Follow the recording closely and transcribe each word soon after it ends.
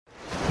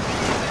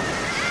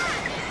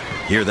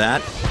Hear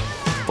that?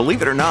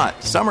 Believe it or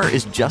not, summer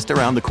is just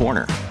around the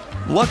corner.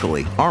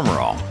 Luckily, Armor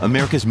All,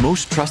 America's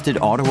most trusted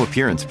auto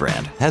appearance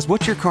brand, has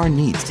what your car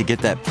needs to get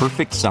that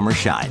perfect summer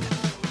shine.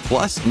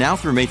 Plus, now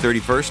through May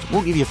 31st,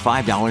 we'll give you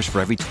 $5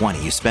 for every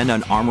 $20 you spend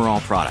on Armor All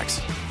products.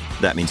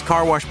 That means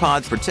car wash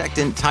pods,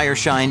 protectant, tire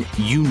shine,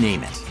 you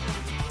name it.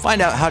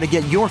 Find out how to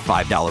get your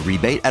 $5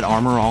 rebate at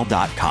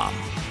armorall.com.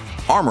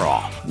 Armor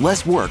All,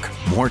 less work,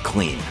 more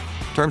clean.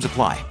 Terms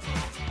apply.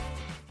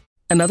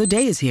 Another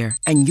day is here,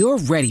 and you're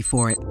ready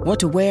for it. What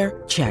to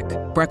wear? Check.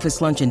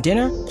 Breakfast, lunch, and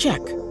dinner? Check.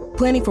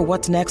 Planning for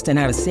what's next and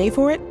how to save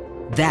for it?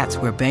 That's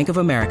where Bank of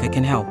America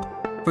can help.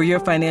 For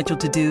your financial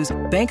to-dos,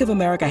 Bank of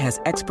America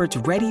has experts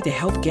ready to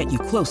help get you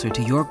closer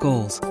to your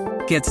goals.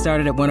 Get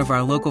started at one of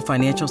our local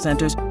financial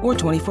centers or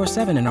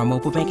 24/7 in our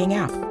mobile banking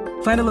app.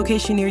 Find a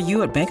location near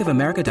you at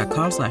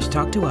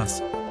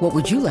bankofamerica.com/talktous. What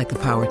would you like the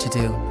power to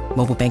do?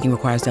 Mobile banking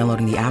requires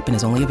downloading the app and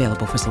is only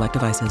available for select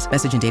devices.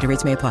 Message and data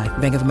rates may apply.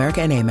 Bank of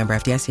America N.A., member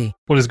FDIC.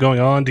 What is going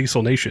on,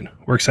 Diesel Nation?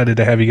 We're excited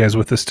to have you guys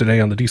with us today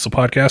on the Diesel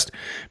Podcast.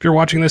 If you're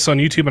watching this on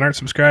YouTube and aren't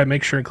subscribed,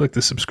 make sure and click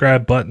the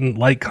subscribe button,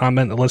 like,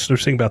 comment, and let us know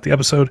something about the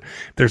episode.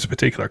 If there's a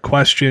particular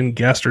question,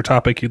 guest, or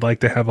topic you'd like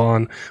to have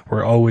on,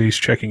 we're always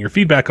checking your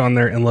feedback on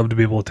there and love to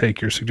be able to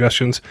take your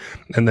suggestions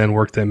and then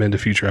work them into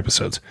future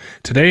episodes.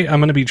 Today,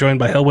 I'm going to be joined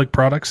by Hellwig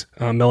Products.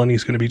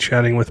 Melanie's going to be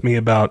chatting with me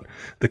about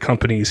the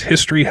company's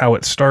history, how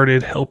it started,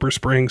 helper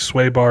springs,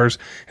 sway bars,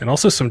 and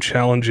also some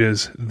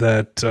challenges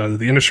that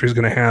the industry is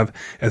going to have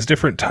as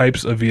different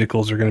types of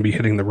vehicles are going to be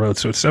hitting the road.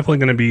 So it's definitely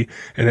going to be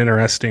an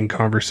interesting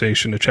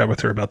conversation to chat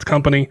with her about the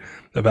company,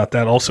 about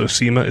that, also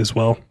SEMA as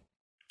well.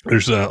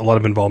 There's a lot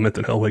of involvement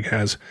that Hellwig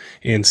has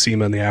in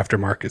SEMA in the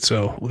aftermarket,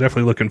 so we're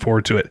definitely looking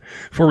forward to it.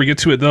 Before we get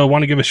to it, though, I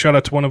want to give a shout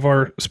out to one of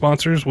our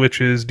sponsors, which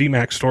is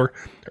DMAX Store.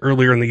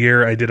 Earlier in the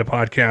year, I did a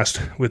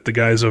podcast with the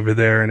guys over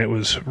there, and it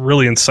was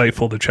really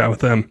insightful to chat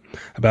with them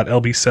about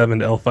LB7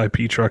 to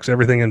L5P trucks,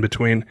 everything in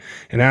between,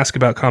 and ask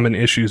about common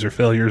issues or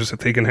failures that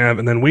they can have,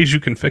 and then ways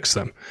you can fix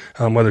them,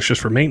 whether it's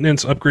just for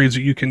maintenance, upgrades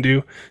that you can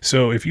do.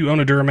 So if you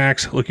own a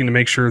Duramax looking to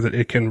make sure that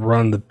it can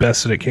run the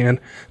best that it can,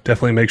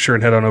 definitely make sure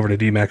and head on over to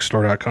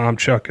dmaxstore.com.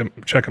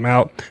 Check them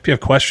out. If you have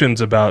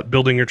questions about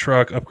building your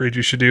truck, upgrades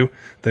you should do,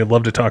 they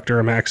love to talk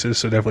Duramaxes,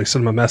 so definitely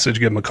send them a message,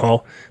 give them a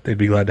call. They'd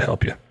be glad to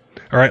help you.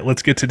 All right,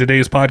 let's get to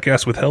today's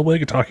podcast with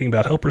Hellwig, talking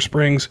about helper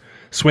springs,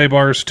 sway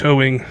bars,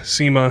 towing,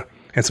 SEMA,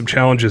 and some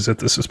challenges that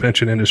the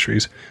suspension industry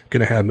is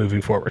going to have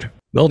moving forward.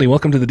 Melanie,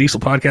 welcome to the Diesel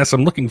Podcast.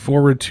 I'm looking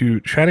forward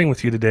to chatting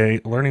with you today,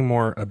 learning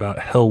more about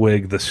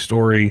Hellwig, the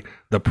story,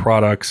 the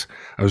products.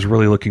 I was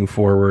really looking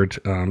forward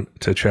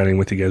to chatting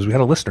with you guys. We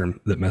had a listener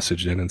that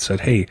messaged in and said,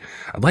 hey,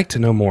 I'd like to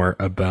know more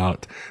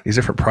about these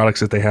different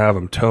products that they have.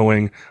 I'm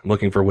towing. I'm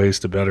looking for ways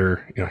to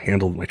better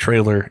handle my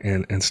trailer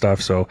and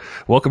stuff. So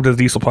welcome to the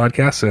Diesel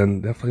Podcast,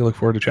 and definitely look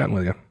forward to chatting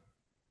with you.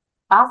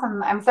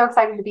 Awesome. I'm so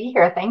excited to be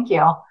here. Thank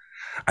you.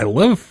 I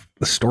love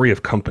the story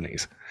of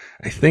companies.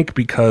 I think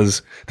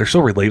because they're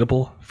so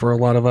relatable for a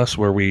lot of us,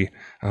 where we,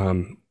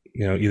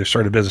 either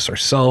started a business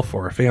ourselves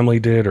or a family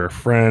did or a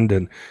friend,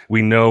 and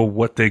we know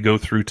what they go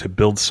through to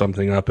build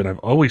something up. And I've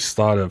always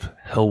thought of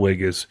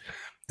Hellwig as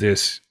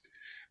this,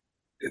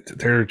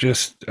 they're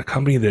just a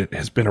company that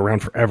has been around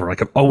forever.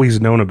 Like, I've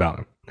always known about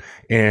them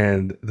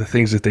and the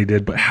things that they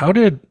did. But how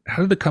did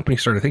the company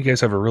start? I think you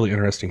guys have a really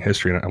interesting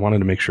history, and I wanted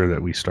to make sure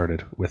that we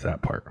started with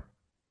that part.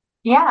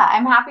 Yeah,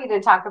 I'm happy to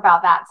talk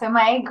about that. So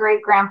my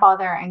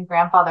great-grandfather and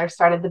grandfather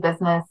started the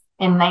business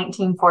in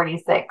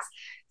 1946.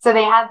 So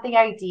they had the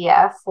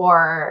idea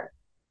for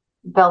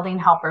building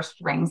helper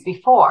springs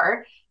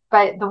before,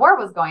 but the war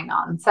was going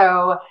on.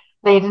 So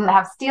they didn't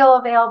have steel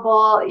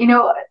available.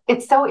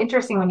 It's so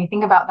interesting when you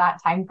think about that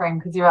time frame,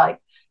 because you're like,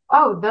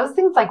 oh, those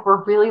things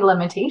were really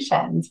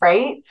limitations,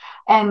 right?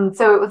 And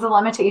so it was a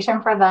limitation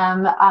for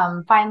them.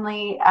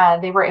 Finally,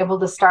 they were able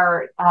to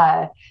start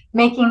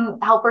making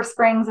helper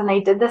springs, and they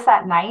did this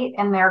at night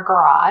in their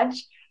garage.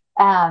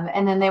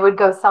 And then they would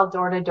go sell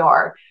door to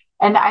door.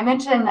 And I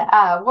mentioned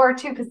war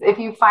too, because if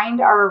you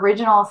find our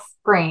original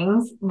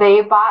springs,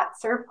 they bought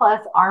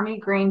surplus Army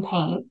green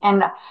paint,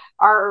 and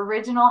our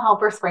original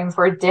helper springs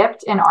were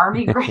dipped in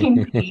Army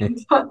green paint.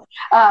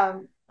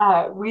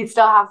 We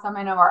still have some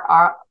in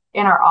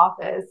our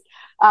office.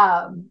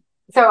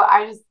 So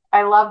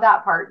I love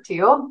that part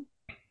too.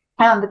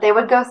 But they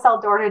would go sell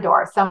door to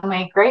door. So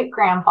my great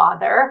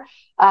grandfather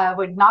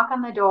would knock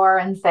on the door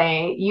and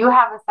say, you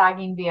have a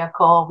sagging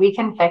vehicle, we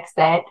can fix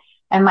it.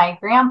 And my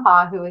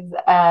grandpa, who was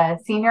a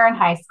senior in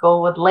high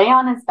school, would lay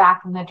on his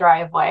back in the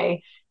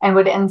driveway and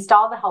would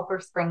install the helper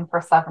spring for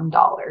 $7.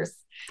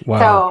 Wow.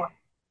 So,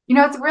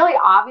 it's really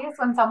obvious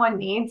when someone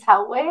needs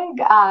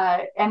Hellwig,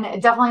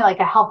 and definitely like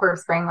a helper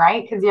spring,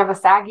 right? Because you have a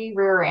saggy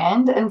rear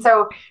end. And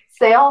so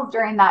sales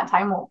during that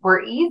time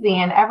were easy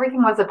and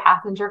everything was a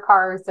passenger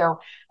car. So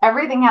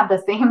everything had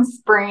the same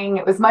spring.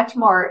 It was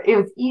it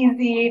was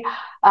easy,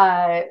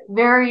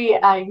 very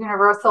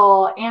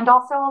universal, and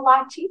also a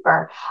lot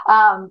cheaper.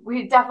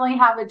 We definitely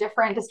have a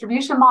different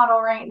distribution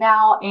model right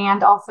now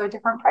and also a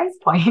different price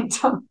point.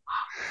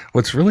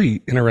 What's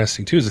really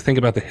interesting too is to think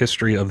about the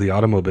history of the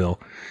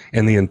automobile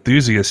and the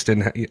enthusiast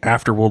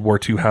after World War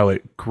II, how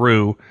it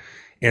grew.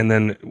 And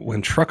then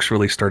when trucks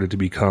really started to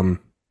become,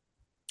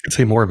 I'd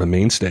say, more of a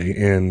mainstay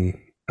in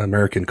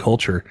American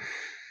culture,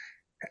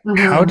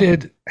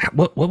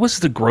 what was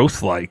the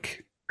growth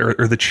like,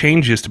 or the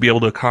changes to be able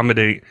to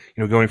accommodate,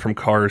 going from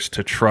cars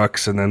to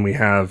trucks, and then we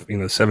have, the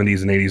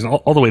 70s and 80s and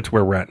all the way to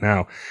where we're at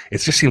now. It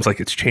just seems like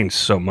it's changed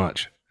so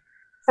much.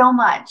 So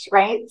much,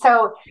 right?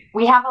 So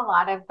we have a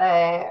lot of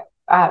the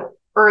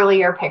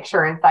earlier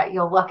pictures that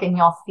you'll look and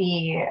you'll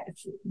see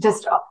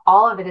just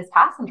all of it is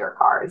passenger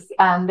cars.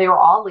 They were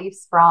all leaf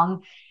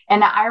sprung.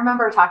 And I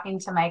remember talking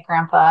to my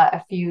grandpa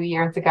a few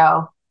years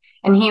ago,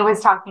 and he was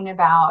talking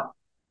about,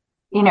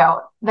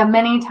 the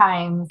many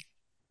times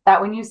that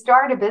when you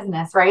start a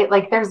business, right?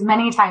 Like there's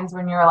many times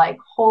when you're like,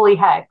 holy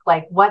heck,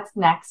 like what's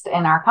next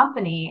in our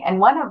company? And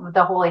one of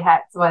the holy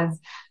hecks was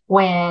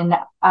when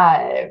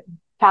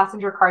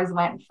passenger cars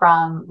went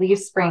from leaf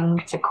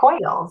spring to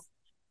coils.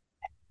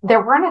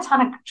 There weren't a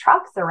ton of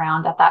trucks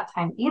around at that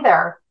time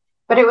either,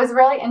 but it was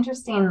really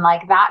interesting,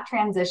 like that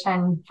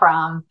transition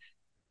from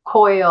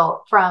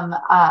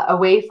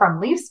away from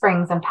leaf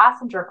springs and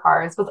passenger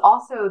cars was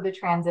also the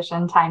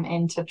transition time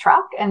into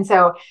truck. And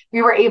so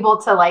we were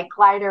able to like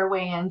glide our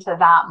way into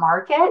that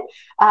market,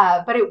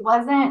 but it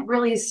wasn't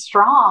really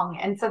strong.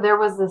 And so there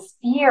was this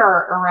fear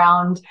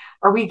around,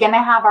 are we going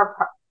to have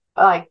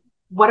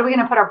what are we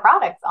going to put our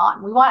products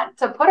on? We want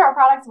to put our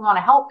products, we want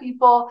to help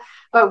people,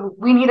 but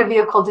we need a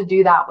vehicle to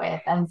do that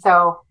with. And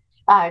so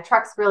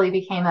trucks really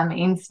became a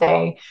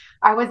mainstay.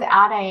 I was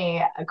at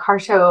a car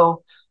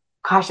show,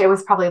 gosh, it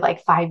was probably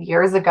like 5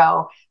 years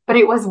ago, but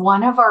it was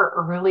one of our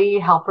early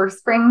helper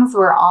springs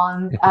were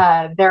on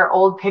their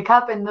old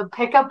pickup, and the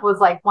pickup was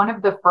like one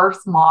of the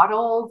first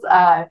models.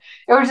 It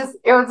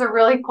was a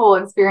really cool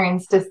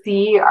experience to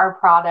see our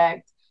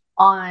product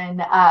on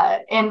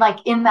and like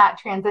in that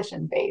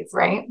transition phase,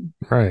 right?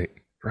 Right.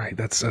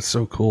 That's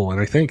so cool.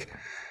 And I think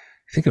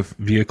of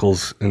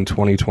vehicles in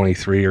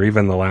 2023 or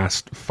even the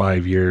last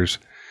 5 years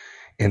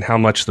and how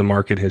much the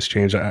market has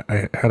changed.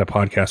 I had a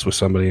podcast with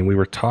somebody and we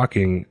were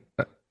talking.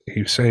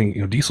 He was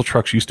saying, diesel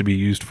trucks used to be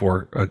used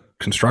for a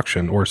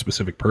construction or a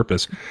specific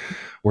purpose,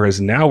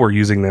 whereas now we're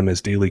using them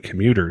as daily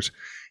commuters.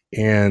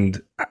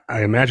 And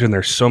I imagine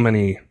there's so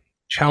many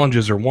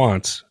challenges or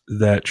wants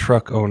that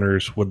truck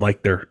owners would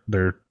like their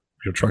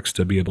trucks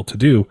to be able to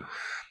do.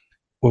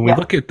 When we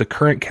look at the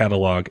current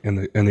catalog and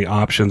the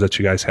options that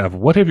you guys have,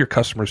 what have your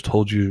customers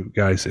told you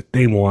guys that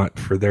they want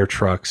for their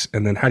trucks?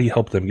 And then how do you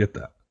help them get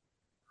that?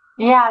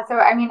 Yeah. So,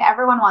 I mean,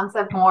 everyone wants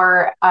a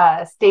more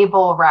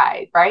stable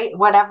ride, right?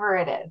 Whatever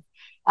it is.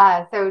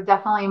 So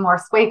definitely more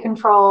sway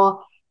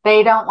control.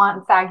 They don't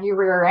want saggy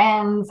rear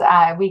ends.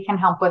 We can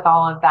help with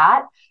all of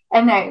that.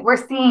 And we're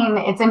seeing,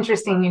 it's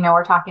interesting,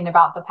 we're talking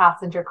about the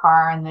passenger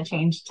car and the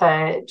change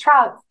to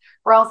trucks.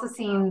 We're also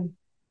seeing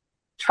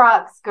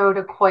trucks go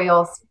to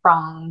coil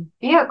sprung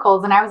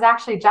vehicles. And I was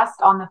actually just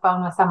on the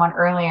phone with someone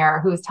earlier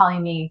who was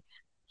telling me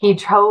he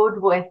towed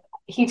or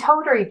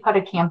he put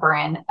a camper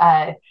in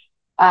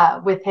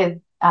with his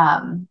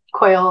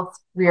coil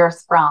rear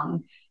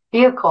sprung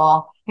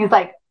vehicle. He's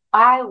like,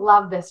 I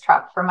love this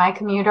truck for my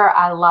commuter.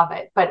 I love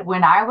it. But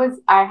when I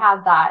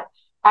had that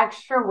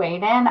extra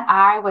weight in,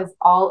 I was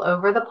all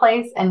over the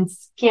place and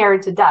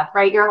scared to death,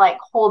 right? You're like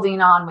holding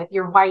on with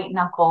your white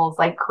knuckles,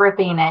 like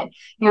gripping it.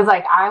 He was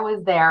like, I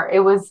was there. It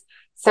was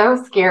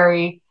so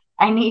scary.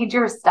 I need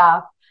your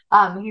stuff.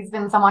 He's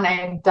been someone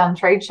I've done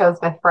trade shows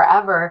with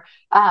forever.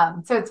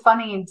 So it's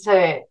funny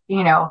to,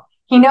 he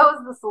knows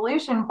the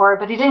solution for it,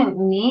 but he didn't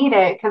need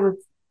it because it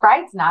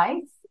rides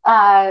nice.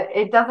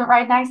 It doesn't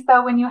ride nice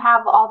though when you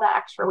have all the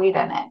extra weight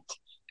in it.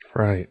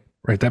 Right.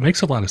 That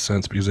makes a lot of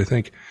sense because I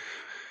think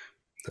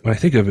when I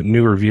think of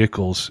newer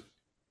vehicles,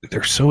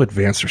 they're so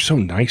advanced, they're so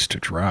nice to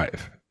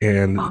drive.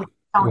 And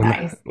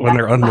when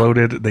they're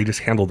unloaded, they just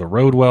handle the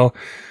road well.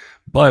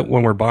 But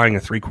when we're buying a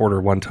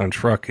 3/4 1-ton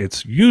truck,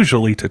 it's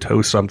usually to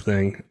tow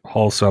something,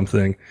 haul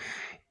something.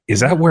 Is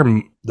that where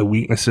the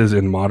weaknesses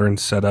in modern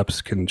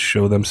setups can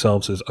show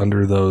themselves, as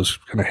under those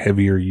kind of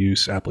heavier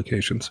use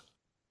applications?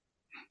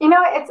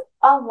 It's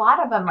a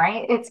lot of them,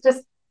 right? It's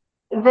just,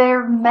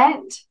 they're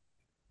meant,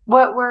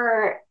 what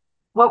we're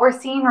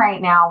seeing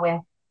right now with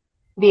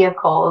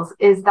vehicles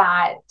is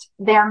that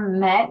they're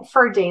meant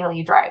for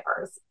daily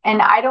drivers.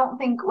 And I don't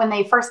think when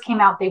they first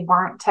came out, they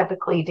weren't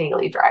typically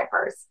daily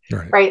drivers,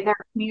 right? They're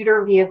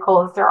commuter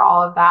vehicles, they're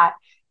all of that.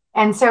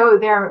 And so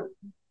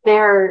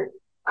they're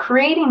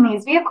creating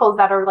these vehicles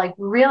that are like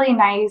really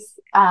nice,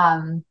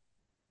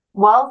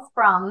 well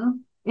sprung,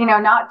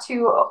 not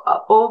too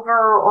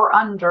over or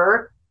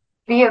under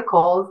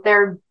vehicles.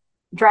 They're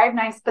drive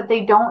nice, but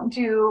they don't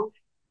do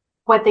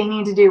what they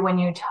need to do when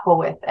you tow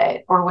with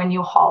it or when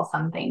you haul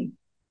something.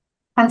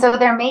 And so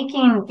they're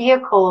making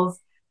vehicles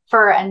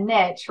for a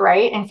niche,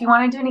 right? And if you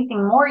want to do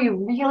anything more,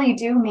 you really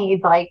do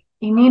need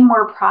you need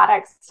more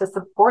products to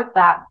support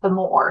that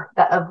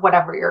of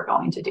whatever you're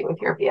going to do with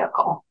your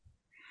vehicle.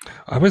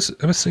 I was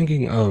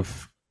thinking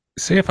of,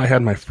 say if I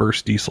had my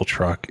first diesel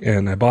truck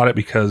and I bought it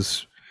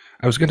because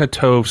I was going to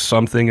tow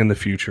something in the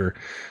future.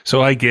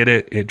 So I get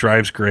it. It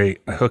drives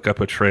great. I hook up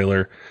a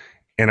trailer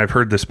and I've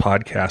heard this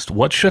podcast.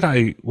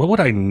 What would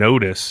I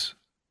notice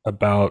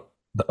about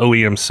the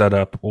OEM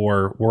setup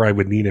or where I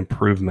would need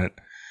improvement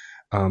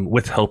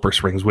with Helper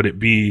Springs? Would it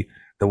be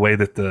the way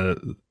that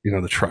the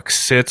truck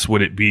sits?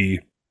 Would it be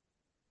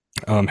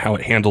how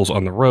it handles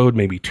on the road,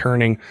 maybe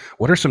turning?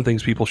 What are some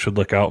things people should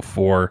look out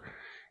for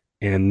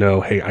and know,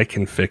 hey, I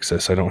can fix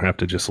this. I don't have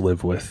to just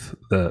live with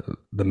the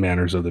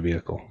manners of the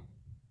vehicle?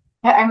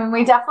 I mean,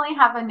 we definitely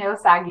have a no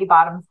saggy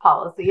bottoms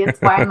policy. It's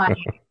why my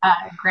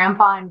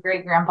grandpa and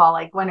great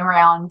grandpa went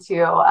around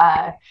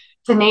to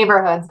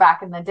neighborhoods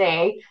back in the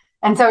day.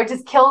 And so it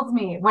just kills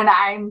me when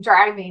I'm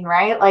driving,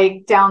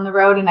 right? Down the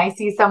road and I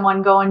see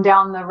someone going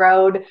down the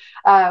road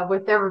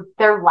with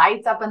their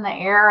lights up in the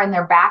air and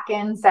their back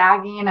end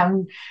sagging.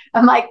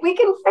 I'm like, we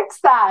can fix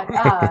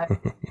that.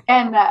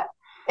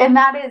 And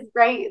that is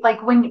right.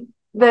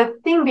 The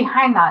thing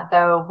behind that,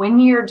 though, when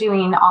you're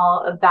doing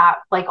all of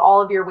that,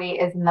 all of your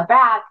weight is in the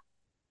back,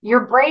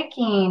 your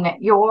braking,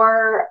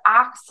 your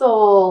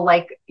axle,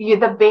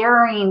 the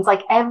bearings,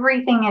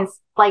 everything is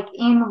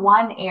in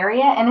one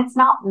area, and it's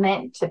not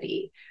meant to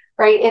be,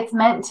 right? It's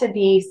meant to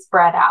be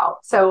spread out.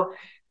 So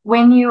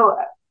when you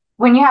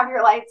have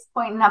your lights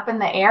pointing up in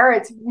the air,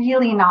 it's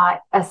really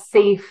not a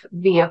safe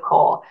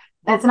vehicle.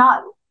 It's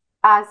not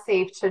as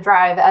safe to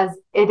drive as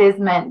it is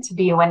meant to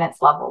be when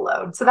it's level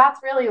load. So that's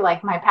really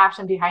my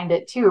passion behind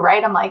it too,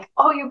 right? I'm like,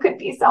 oh, you could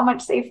be so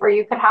much safer.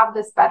 You could have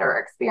this better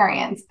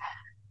experience.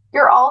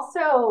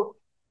 So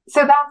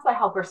that's the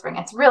Helper Spring.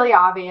 It's really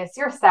obvious.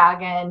 You're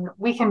sagging.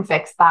 We can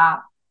fix that.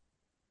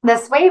 The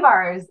sway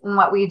bars and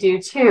what we do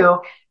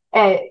too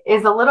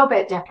is a little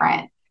bit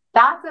different.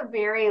 That's a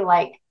very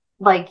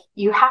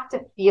you have to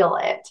feel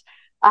it.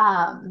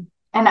 And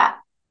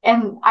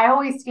I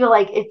always feel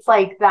it's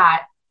like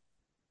that.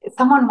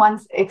 Someone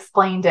once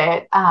explained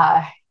it.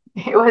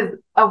 It was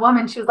a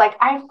woman. She was like,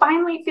 I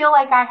finally feel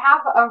like I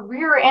have a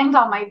rear end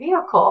on my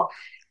vehicle,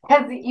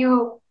 because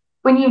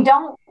when you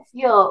don't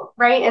feel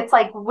right, it's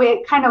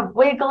kind of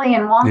wiggly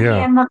and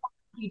wonky in the.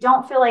 You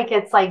don't feel like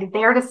it's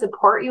there to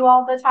support you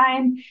all the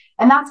time.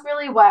 And that's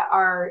really what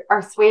our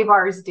sway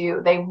bars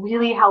do. They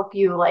really help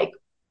you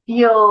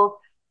feel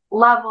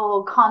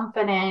level,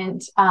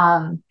 confident,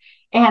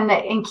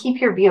 and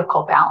keep your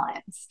vehicle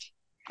balanced.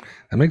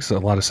 That makes a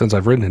lot of sense.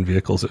 I've ridden in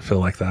vehicles that feel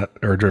like that,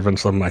 or driven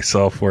some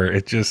myself, where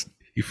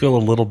you feel a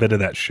little bit of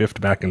that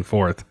shift back and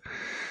forth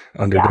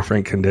under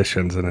different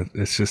conditions. And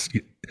it's just,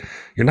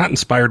 you're not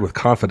inspired with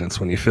confidence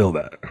when you feel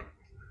that.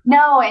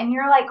 No, and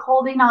you're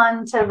holding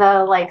on to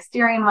the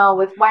steering wheel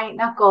with white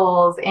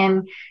knuckles,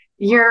 and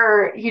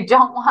you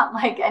don't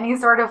want any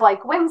sort of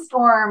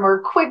windstorm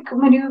or quick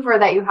maneuver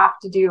that you have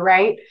to do,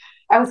 right?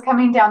 I was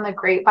coming down the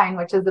Grapevine,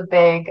 which is a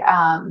big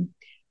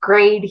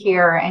grade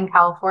here in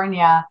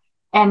California,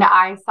 and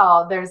I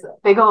saw there's a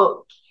big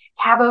old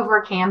cab over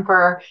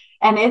camper,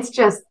 and it's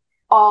just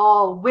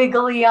all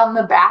wiggly on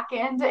the back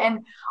end.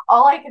 And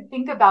all I could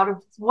think about is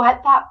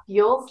what that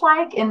feels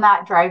like in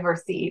that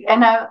driver's seat.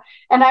 And I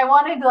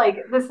wanted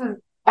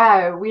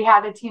we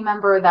had a team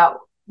member that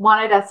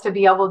wanted us to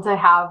be able to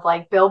have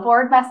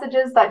billboard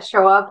messages that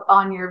show up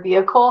on your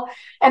vehicle.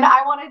 And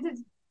I wanted to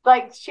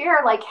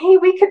share hey,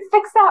 we could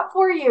fix that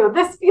for you.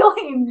 This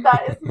feeling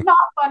that is not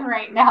fun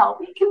right now.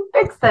 We can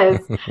fix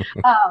this.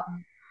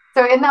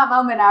 So in that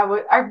moment,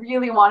 I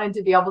really wanted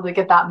to be able to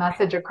get that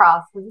message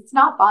across, because it's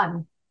not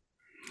fun.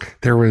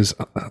 I was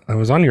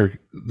on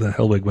the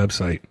Hellwig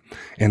website,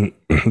 and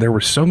there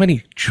were so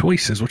many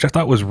choices, which I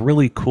thought was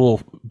really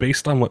cool,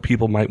 based on what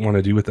people might want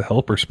to do with the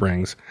Helper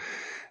Springs,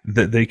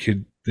 that they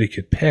could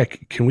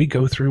pick. Can we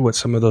go through what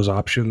some of those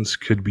options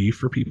could be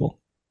for people?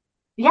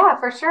 Yeah,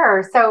 for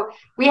sure. So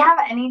we have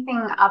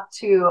anything up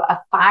to a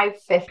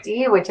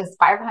 550, which is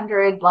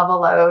 500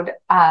 level load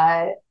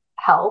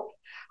help,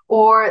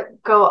 or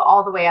go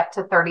all the way up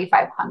to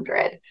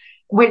 3,500,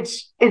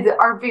 which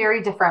are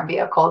very different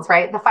vehicles,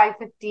 right? The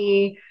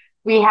 550,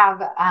 we have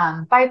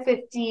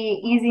 550,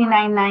 Easy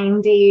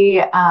 990,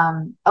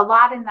 a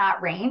lot in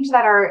that range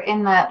that are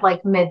in the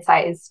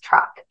mid-size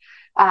truck.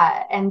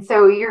 And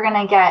so you're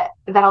going to get,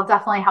 that'll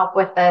definitely help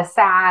with the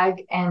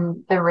sag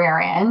and the rear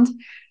end.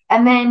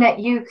 And then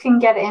you can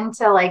get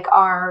into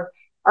our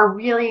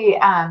really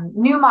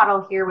new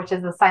model here, which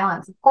is a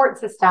silent support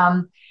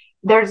system.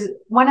 There's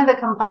one of the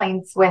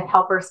complaints with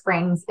Helper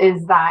Springs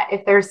is that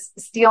if there's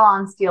steel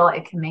on steel,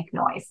 it can make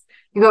noise.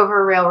 You go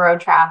over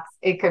railroad tracks,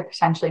 it could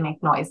potentially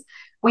make noise.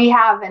 We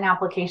have an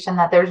application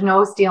that there's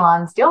no steel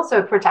on steel, so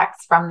it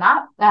protects from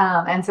that.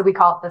 And so we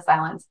call it the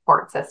silent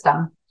support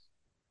system.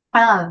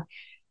 And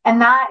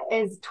that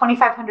is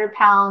 2,500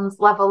 pounds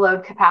level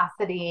load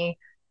capacity.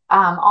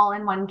 all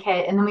in one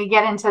kit. And then we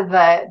get into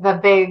the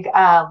big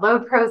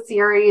Load Pro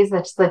series,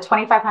 that's the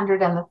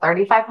 2500 and the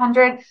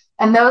 3500.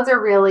 And those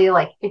are really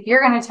like, if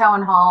you're going to tow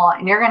and haul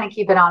and you're going to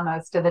keep it on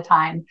most of the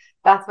time,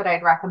 that's what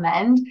I'd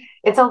recommend.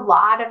 It's a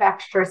lot of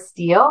extra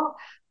steel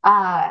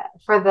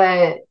for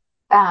the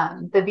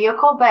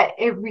vehicle, but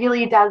it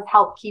really does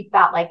help keep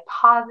that like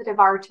positive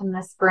arch in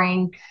the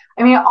spring.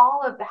 I mean,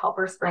 all of the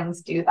helper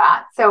springs do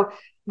that. So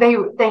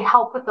they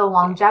help with the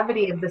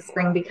longevity of the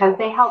spring because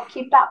they help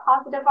keep that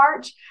positive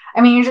arch.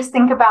 I mean, you just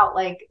think about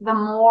like the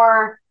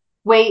more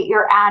weight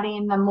you're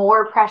adding, the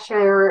more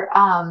pressure,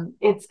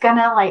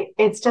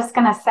 it's just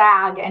gonna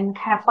sag and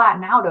kind of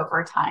flatten out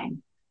over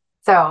time.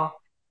 So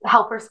the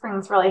helper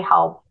springs really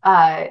help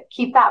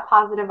keep that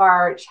positive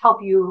arch,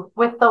 help you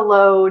with the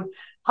load,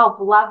 help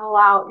level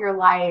out your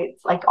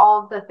lights, like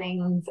all of the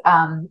things,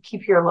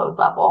 keep your load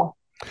level.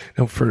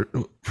 Now, for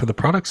the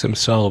products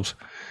themselves,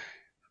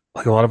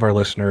 like a lot of our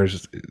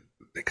listeners,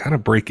 they kind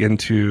of break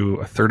into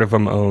a third of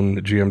them own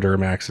GM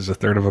Duramaxes, a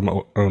third of them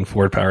own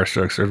Ford Power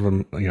Strokes, a third of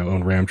them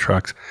own Ram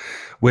trucks.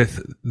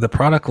 With the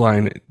product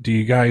line, do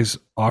you guys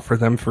offer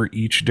them for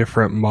each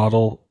different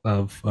model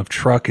of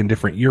truck in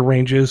different year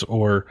ranges,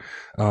 or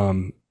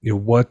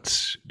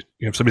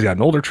if somebody's got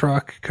an older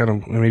truck, kind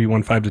of maybe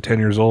one 5 to 10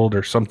 years old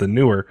or something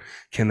newer,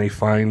 can they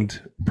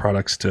find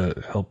products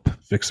to help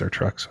fix their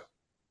trucks?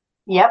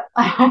 Yep.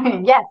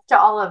 Yes, to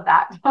all of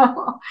that.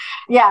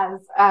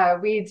 Yes,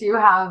 we do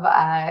have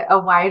a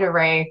wide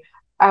array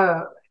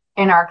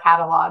in our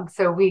catalog.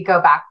 So we go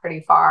back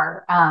pretty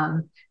far.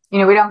 We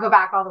don't go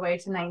back all the way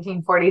to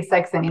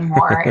 1946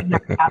 anymore in our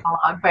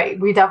catalog, but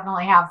we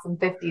definitely have some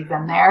 50s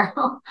in there.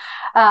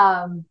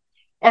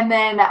 And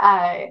then,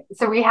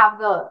 so we have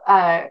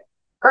the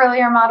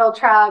earlier model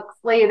trucks,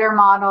 later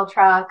model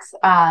trucks.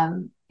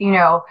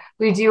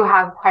 We do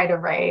have quite an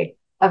array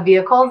of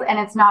vehicles, and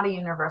it's not a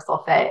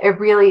universal fit. It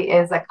really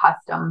is a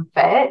custom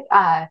fit.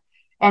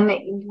 And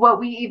what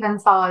we even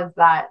saw is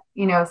that,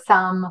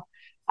 some,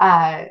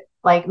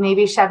 like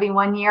maybe Chevy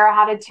one year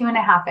had a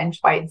 2.5-inch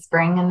wide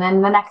spring, and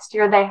then the next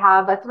year they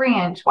have a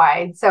 3-inch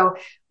wide. So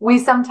we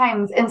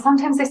sometimes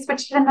they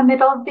switched it in the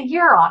middle of the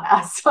year on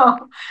us.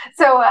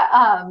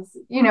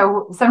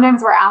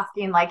 Sometimes we're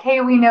asking like,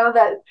 hey, we know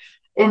that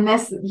in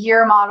this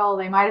year model,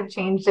 they might have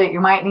changed it. You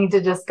might need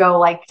to just go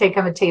like take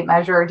a tape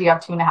measure. Do you have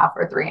 2.5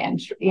 or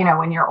 3-inch,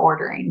 when you're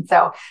ordering?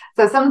 So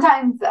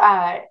sometimes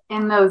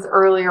in those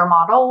earlier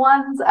model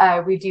ones,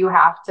 we do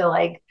have to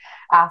like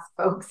ask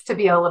folks to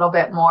be a little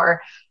bit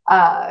more,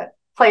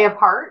 play a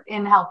part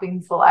in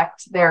helping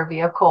select their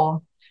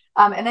vehicle.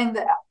 And then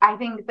I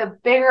think the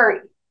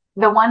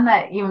one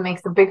that even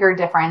makes a bigger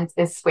difference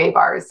is sway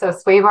bars. So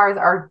sway bars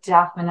are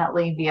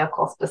definitely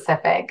vehicle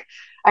specific.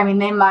 I mean,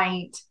 they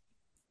might,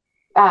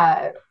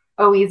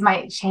 OEs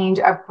might change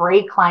a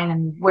brake line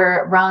and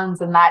where it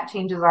runs, and that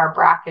changes our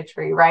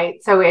bracketry,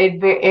 right? So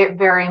it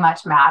very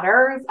much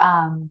matters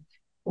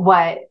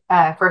what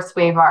for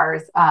sway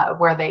bars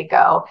where they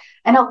go.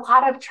 And a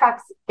lot of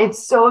trucks,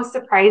 it's so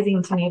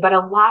surprising to me, but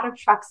a lot of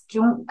trucks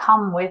don't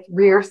come with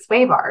rear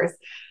sway bars,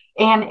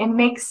 and it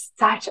makes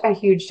such a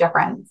huge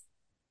difference.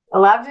 I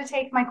love to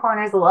take my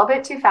corners a little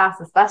bit too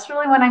fast,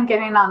 especially when I'm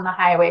getting on the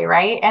highway,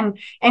 right? And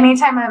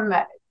anytime I'm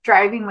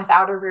driving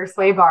without a rear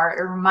sway bar,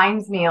 it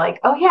reminds me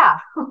like, oh yeah,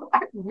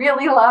 I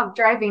really love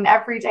driving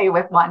every day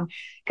with one,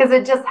 because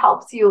it just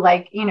helps you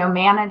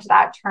manage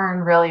that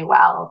turn really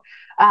well.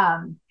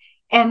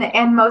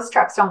 And most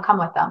trucks don't come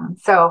with them.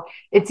 So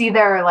it's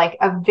either like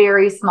a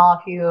very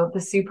small few, the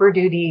Super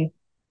Duty.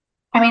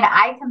 I mean,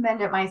 I can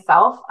bend it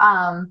myself.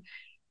 And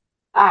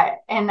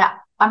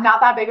I'm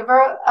not that big of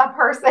a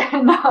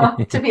person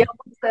to be able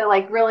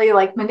to really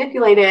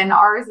manipulate it. And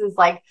ours is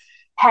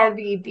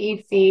heavy,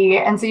 beefy.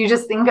 And so you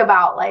just think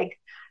about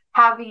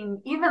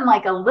having even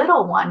a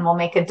little one will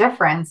make a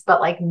difference,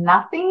 but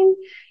nothing,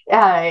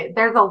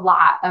 there's a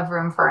lot of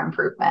room for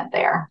improvement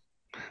there.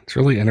 It's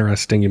really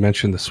interesting you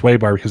mentioned the sway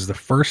bar, because the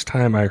first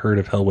time I heard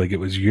of Hellwig, it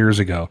was years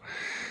ago.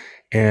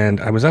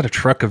 And I was at a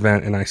truck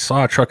event and I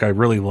saw a truck I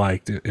really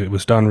liked. It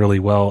was done really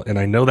well. And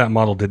I know that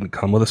model didn't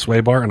come with a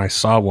sway bar, and I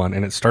saw one,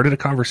 and it started a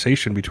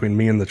conversation between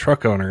me and the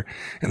truck owner.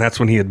 And that's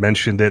when he had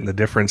mentioned it and the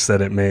difference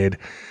that it made.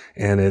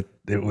 And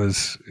it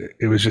was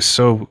just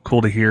so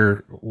cool to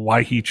hear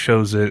why he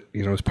chose it,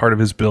 as part of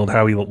his build,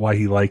 why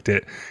he liked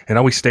it. And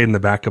always stayed in the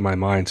back of my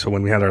mind. So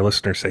when we had our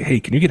listeners say, hey,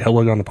 can you get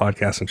Hellwig on the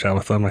podcast and chat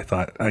with them? I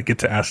thought I get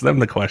to ask them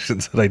the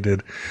questions that I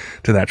did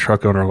to that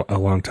truck owner a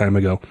long time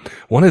ago.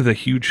 One of the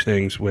huge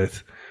things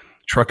with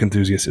truck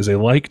enthusiasts is they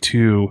like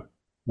to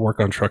work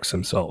on trucks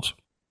themselves.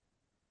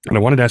 And I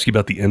wanted to ask you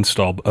about the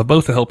install of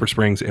both the helper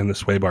springs and the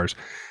sway bars.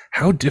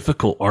 How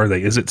difficult are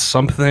they? Is it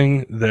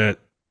something that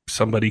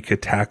somebody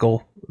could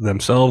tackle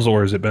themselves,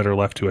 or is it better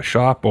left to a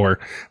shop, or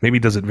maybe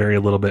does it vary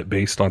a little bit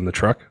based on the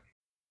truck?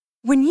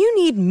 When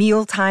you need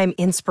mealtime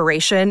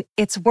inspiration,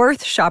 it's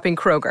worth shopping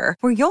Kroger,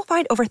 where you'll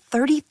find over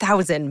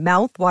 30,000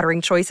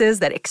 mouth-watering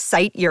choices that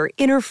excite your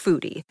inner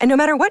foodie. And no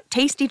matter what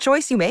tasty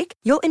choice you make,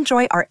 you'll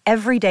enjoy our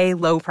everyday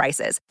low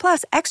prices,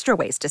 plus extra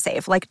ways to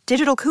save, like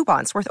digital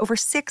coupons worth over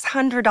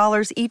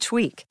 $600 each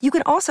week. You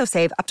can also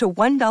save up to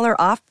 $1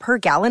 off per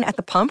gallon at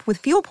the pump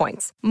with fuel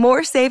points.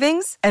 More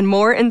savings and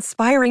more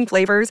inspiring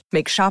flavors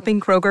make shopping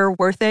Kroger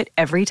worth it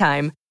every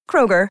time.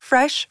 Kroger,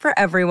 fresh for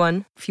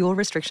everyone. Fuel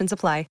restrictions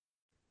apply.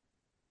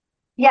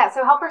 Yeah,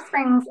 so Helper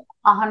Springs,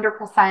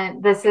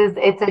 100%.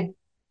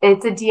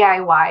 It's a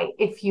DIY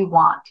if you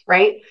want,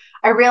 right?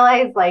 I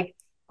realized like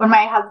when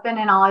my husband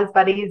and all his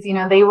buddies,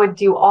 they would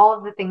do all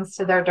of the things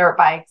to their dirt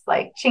bikes,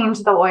 like change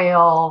the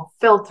oil,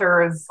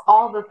 filters,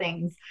 all the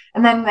things.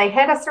 And then they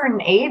hit a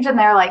certain age and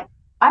they're like,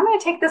 I'm going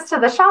to take this to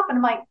the shop. And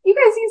I'm like, you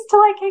guys used to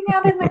like hang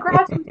out in the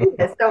garage and do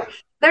this. So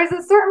there's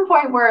a certain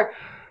point where,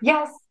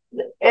 yes,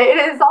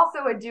 it is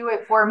also a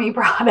do-it-for-me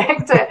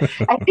product. I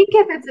think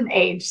if it's an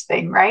age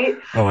thing, right?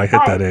 Oh, I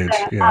hit that age.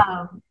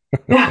 Yeah.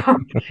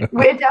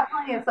 It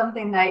definitely is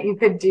something that you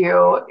could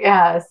do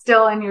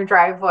still in your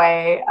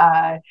driveway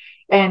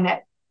and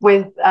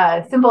with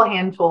simple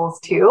hand tools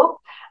too.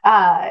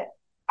 I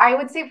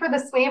would say for the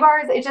sway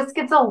bars, it just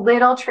gets a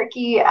little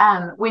tricky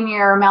when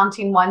you're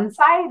mounting one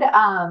side.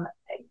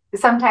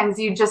 Sometimes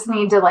you just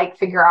need to like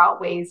figure out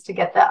ways to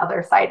get the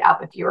other side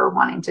up if you were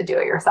wanting to do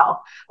it yourself,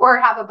 or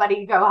have a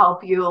buddy go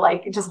help you,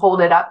 like just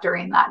hold it up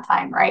during that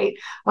time, right?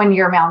 When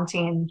you're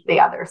mounting the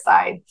other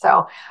side.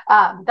 So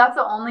that's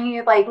the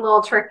only like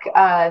little trick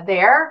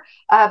there.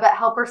 But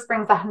Helper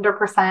Springs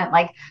 100%,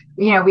 like,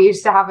 we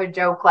used to have a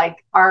joke, like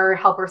our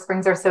Helper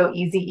Springs are so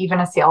easy,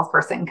 even a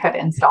salesperson could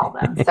install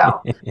them.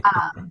 So,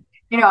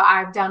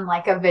 I've done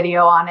like a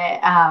video on it.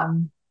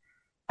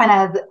 And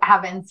I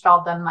have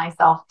installed them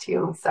myself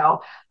too.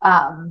 So,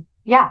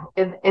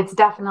 it's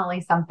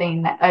definitely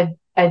something, a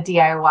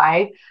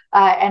DIY.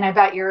 And I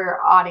bet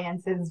your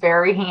audience is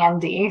very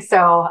handy.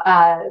 So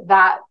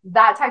that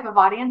type of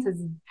audience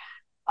is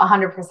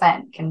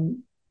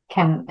 100%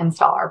 can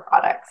install our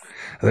products.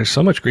 There's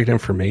so much great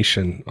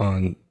information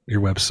on your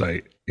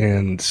website.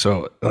 And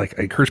so like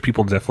I encourage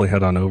people to definitely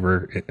head on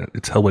over.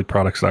 It's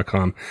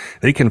hellwigproducts.com.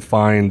 They can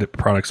find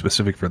products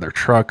specific for their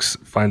trucks,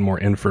 find more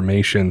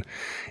information.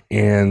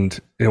 And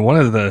one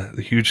of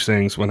the huge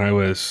things when I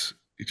was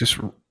just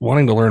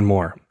wanting to learn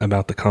more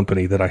about the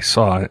company that I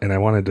saw, and I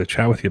wanted to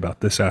chat with you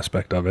about this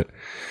aspect of it,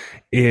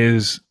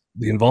 is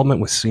the involvement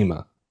with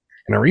SEMA.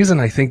 And the reason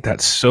I think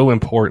that's so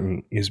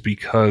important is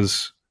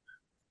because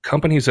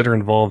companies that are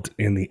involved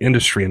in the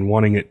industry and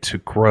wanting it to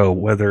grow,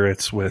 whether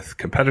it's with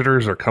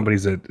competitors or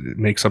companies that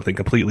make something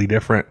completely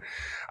different,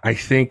 I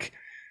think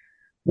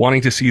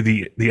wanting to see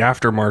the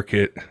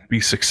aftermarket be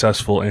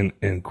successful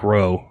and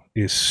grow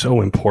is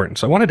so important.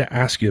 So I wanted to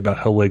ask you about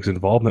Hellwig's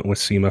involvement with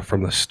SEMA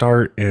from the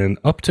start and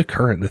up to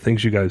current, the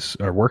things you guys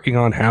are working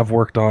on, have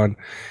worked on,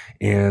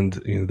 and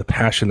the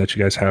passion that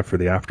you guys have for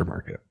the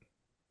aftermarket.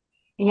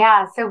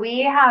 Yeah, so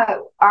we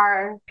have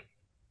our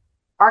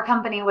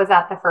company was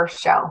at the first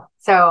show.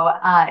 So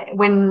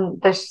when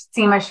the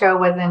SEMA show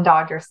was in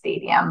Dodger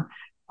Stadium,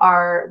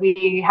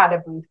 we had a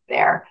booth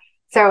there.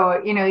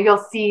 So, you'll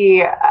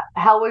see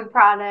Hellwig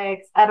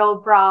products,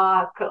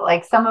 Edelbrock,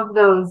 like some of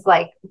those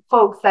like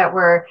folks that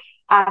were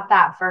at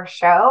that first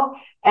show,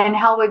 and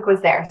Hellwig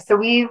was there. So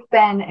we've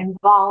been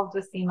involved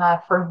with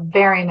SEMA for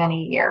very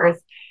many years.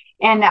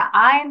 And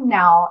I'm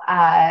now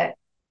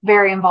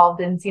very involved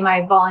in SEMA.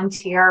 I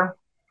volunteer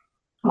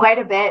quite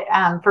a bit.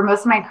 For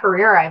most of my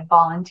career, I've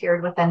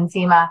volunteered within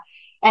SEMA,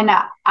 and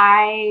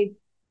I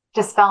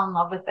just fell in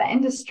love with the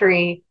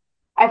industry.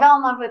 I fell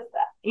in love with,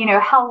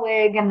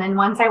 Hellwig. And then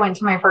once I went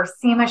to my first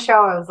SEMA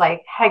show, I was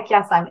like, heck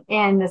yes, I'm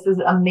in. This is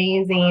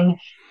amazing.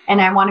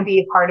 And I want to be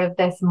a part of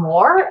this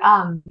more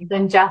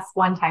than just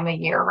one time a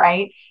year.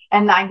 Right.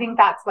 And I think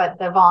that's what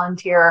the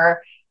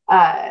volunteer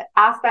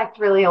aspect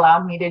really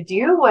allowed me to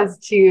do, was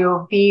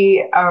to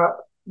be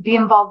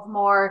involved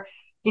more.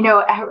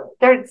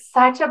 There's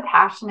such a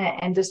passionate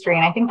industry.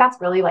 And I think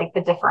that's really like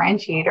the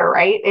differentiator,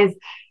 right? Is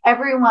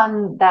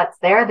everyone that's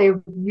there,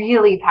 they're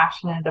really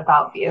passionate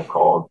about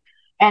vehicles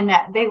and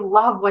they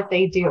love what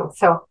they do.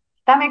 So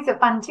that makes it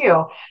fun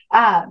too.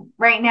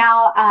 Right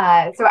now,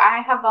 so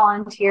I have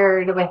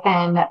volunteered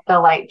within the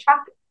light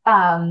truck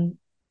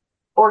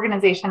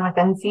organization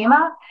within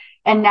SEMA.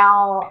 And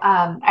now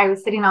I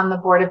was sitting on the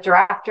board of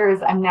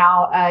directors. I'm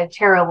now a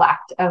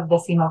chair-elect of the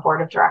SEMA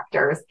board of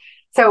directors.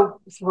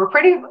 So we're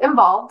pretty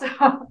involved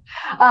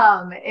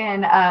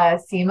in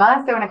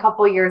SEMA. So in a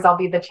couple of years, I'll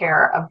be the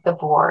chair of the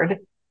board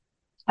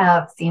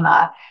of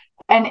SEMA.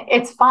 And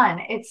it's fun.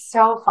 It's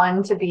so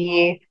fun to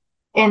be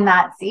in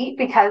that seat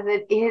because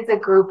it is a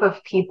group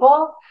of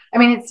people. I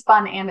mean, it's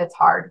fun and it's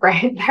hard,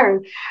 right?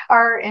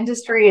 Our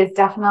industry is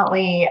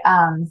definitely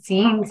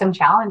seeing some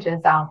challenges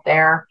out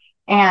there.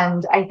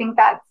 And I think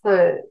that's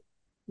the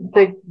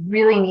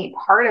really neat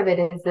part of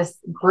it, is this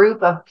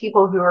group of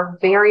people who are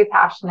very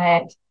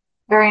passionate,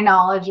 very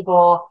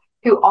knowledgeable,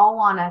 who all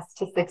want us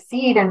to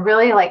succeed and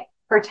really like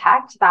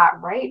protect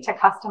that right to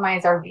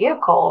customize our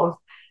vehicles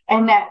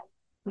and that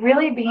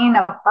really being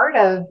a part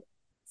of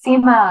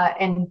SEMA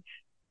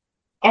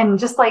and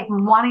just like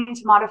wanting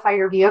to modify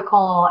your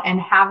vehicle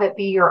and have it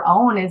be your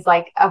own is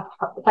like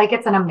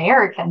it's an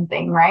American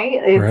thing,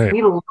 right? Right.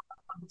 We love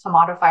to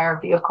modify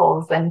our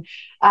vehicles, and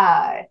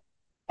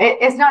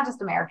it's not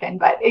just American,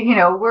 but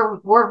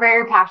we're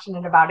very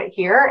passionate about it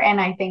here, and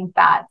I think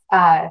that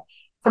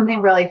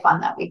something really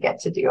fun that we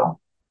get to do.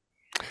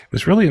 It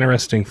was really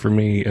interesting for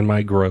me in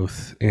my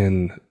growth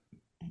in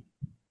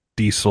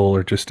diesel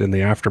or just in the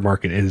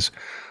aftermarket is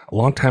a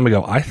long time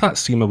ago, I thought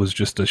SEMA was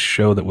just a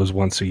show that was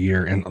once a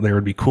year and there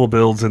would be cool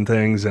builds and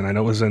things. And I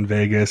know it was in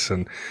Vegas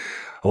and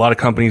a lot of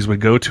companies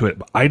would go to it,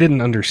 but I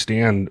didn't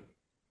understand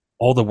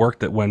all the work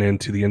that went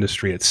into the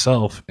industry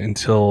itself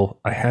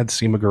until I had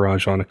SEMA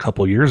Garage on a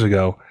couple years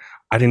ago.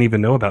 I didn't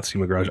even know about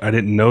SEMA Garage. I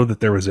didn't know that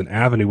there was an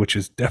avenue, which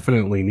is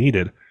definitely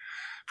needed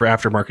for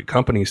aftermarket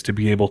companies to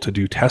be able to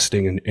do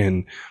testing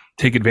and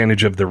take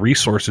advantage of the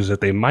resources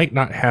that they might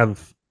not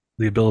have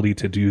the ability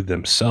to do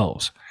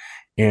themselves.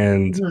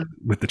 And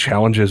with the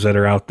challenges that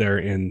are out there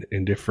in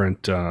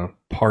different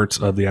parts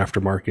of the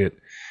aftermarket,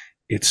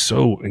 it's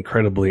so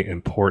incredibly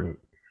important.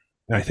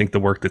 And I think the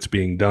work that's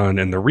being done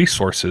and the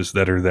resources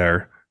that are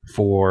there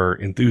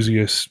for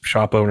enthusiasts,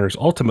 shop owners,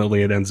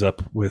 ultimately it ends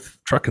up with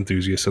truck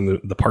enthusiasts and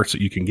the parts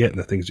that you can get and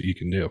the things that you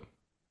can do.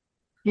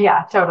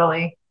 Yeah,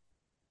 totally.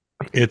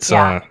 It's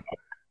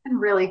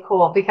really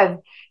cool because,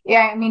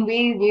 I mean,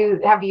 we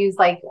have used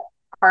like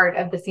part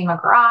of the SEMA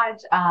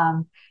Garage.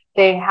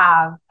 They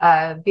have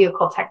a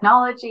vehicle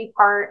technology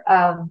part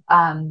of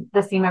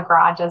the SEMA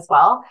Garage as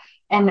well.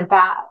 And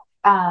that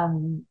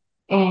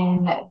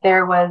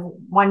there was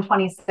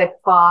 126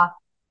 law.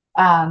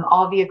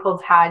 All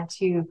vehicles had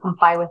to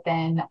comply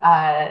within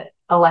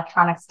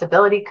electronic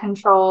stability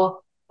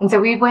control. And so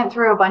we went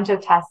through a bunch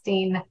of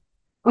testing.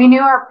 We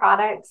knew our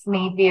products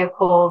made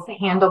vehicles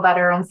handle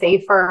better and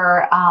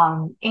safer.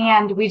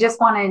 And we just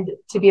wanted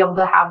to be able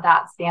to have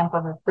that stamp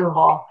of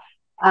approval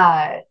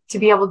to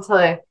be able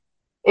to,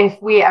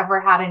 if we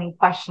ever had any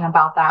question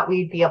about that,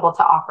 we'd be able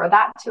to offer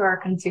that to our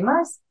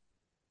consumers.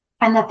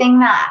 And the thing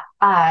that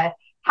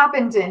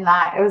happened in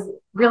that, it was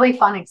really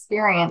fun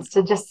experience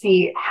to just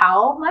see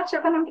how much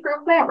of an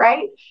improvement,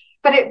 right?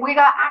 But we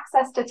got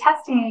access to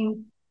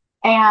testing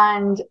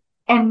and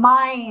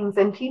minds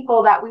and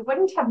people that we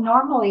wouldn't have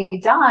normally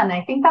done.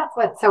 I think that's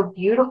what's so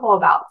beautiful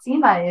about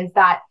SEMA is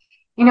that,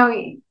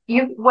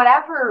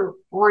 whatever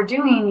we're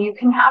doing, you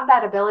can have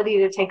that ability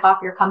to take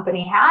off your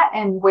company hat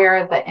and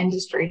wear the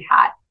industry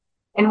hat.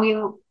 And we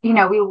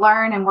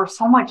learn and we're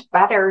so much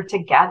better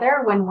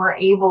together when we're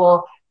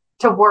able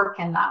to work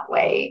in that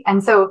way.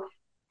 And so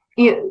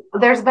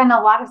there's been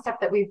a lot of stuff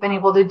that we've been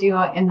able to do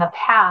in the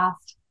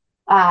past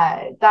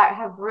that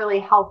have really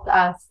helped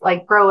us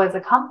like grow as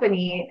a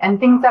company and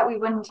things that we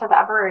wouldn't have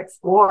ever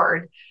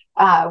explored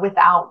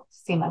without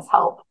SEMA's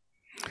help.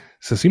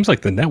 So it seems like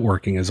the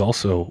networking is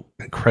also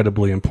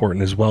incredibly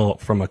important as well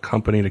from a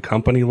company to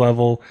company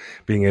level,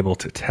 being able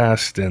to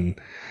test. And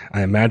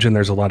I imagine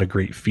there's a lot of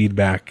great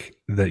feedback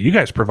that you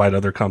guys provide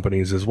other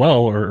companies as well,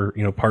 or,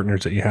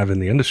 partners that you have in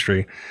the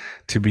industry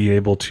to be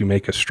able to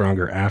make a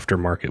stronger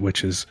aftermarket,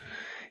 which is,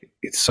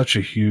 it's such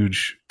a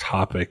huge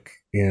topic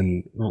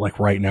in like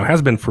right now,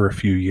 has been for a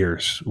few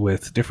years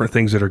with different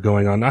things that are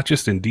going on, not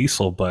just in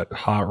diesel, but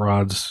hot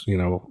rods,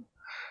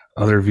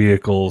 other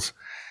vehicles.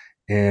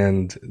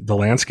 And the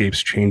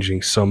landscape's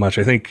changing so much.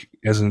 I think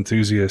as an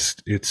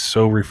enthusiast, it's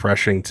so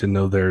refreshing to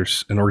know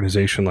there's an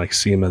organization like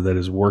SEMA that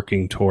is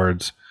working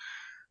towards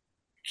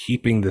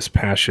keeping this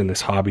passion, this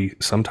hobby,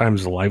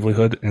 sometimes the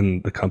livelihood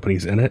and the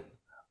companies in it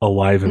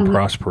alive and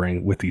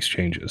prospering with these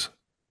changes.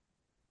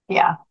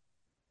 Yeah.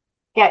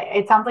 Yeah.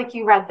 It sounds like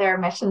you read their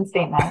mission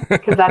statement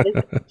because that is.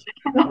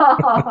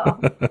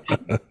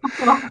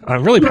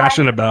 I'm really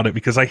passionate about it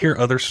because I hear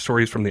other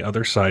stories from the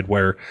other side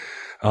where,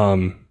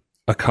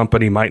 a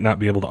company might not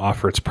be able to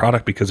offer its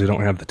product because they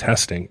don't have the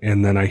testing.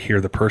 And then I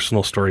hear the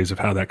personal stories of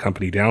how that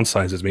company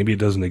downsizes. Maybe it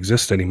doesn't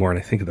exist anymore. And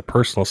I think of the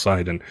personal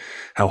side and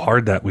how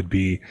hard that would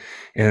be.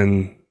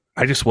 And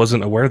I just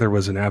wasn't aware there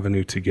was an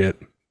avenue to get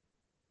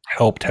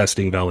help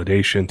testing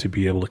validation to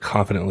be able to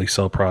confidently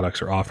sell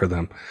products or offer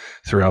them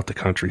throughout the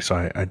country.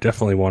 So I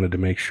definitely wanted to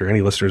make sure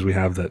any listeners we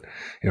have that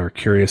are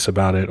curious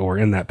about it or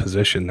in that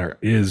position, there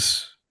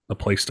is a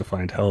place to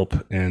find help.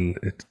 And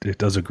it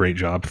does a great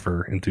job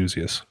for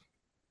enthusiasts.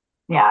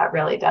 Yeah, it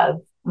really does.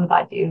 I'm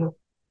glad you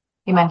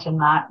mentioned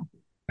that.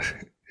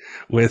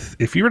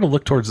 If you were to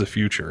look towards the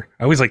future,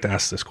 I always like to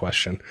ask this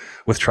question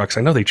with trucks.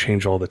 I know they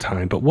change all the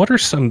time, but what are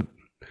some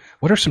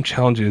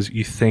challenges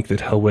you think that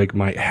Hellweg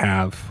might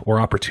have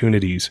or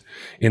opportunities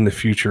in the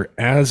future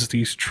as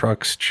these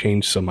trucks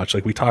change so much?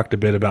 Like we talked a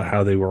bit about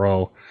how they were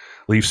all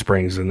leaf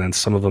springs and then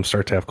some of them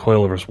start to have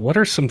coilovers. What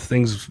are some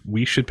things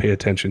we should pay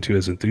attention to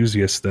as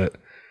enthusiasts that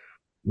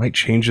might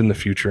change in the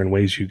future in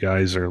ways you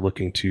guys are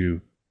looking to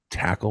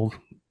tackle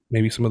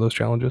maybe some of those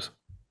challenges?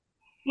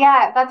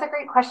 Yeah, that's a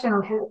great question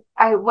because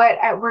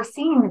what we're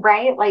seeing,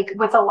 right? Like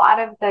with a lot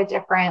of the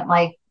different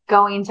like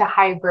going to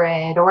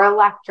hybrid or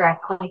electric.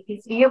 Like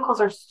these vehicles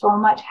are so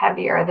much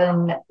heavier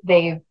than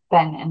they've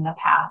been in the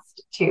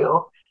past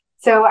too.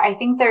 So I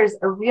think there's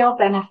a real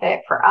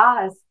benefit for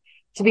us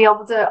to be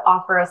able to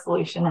offer a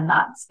solution in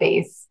that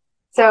space.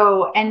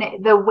 So,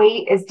 and the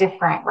weight is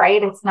different,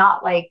 right? It's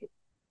not like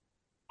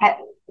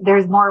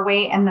there's more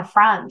weight in the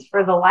front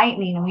for the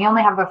Lightning, and we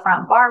only have a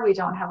front bar. We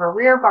don't have a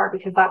rear bar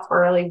because that's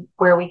really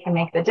where we can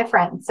make the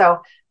difference.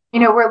 So,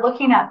 we're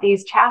looking at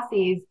these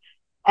chassis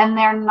and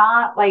they're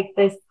not like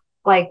this,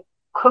 like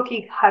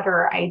cookie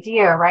cutter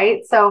idea,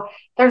 right? So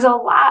there's a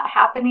lot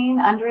happening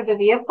under the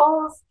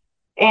vehicles,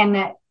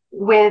 and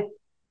with,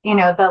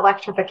 the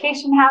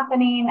electrification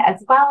happening,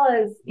 as well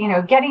as,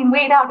 getting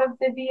weight out of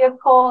the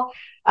vehicle.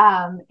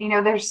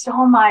 There's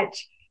so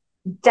much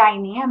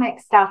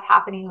dynamic stuff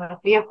happening with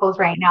vehicles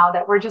right now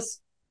that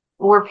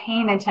we're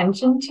paying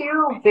attention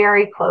to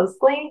very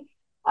closely.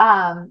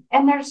 And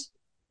there's,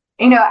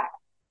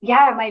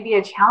 it might be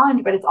a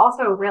challenge, but it's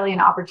also really an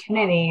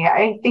opportunity.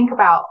 I think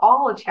about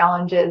all the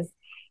challenges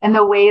and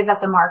the way that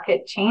the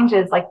market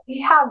changes. Like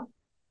we have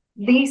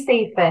the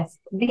safest,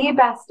 the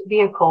best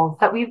vehicles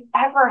that we've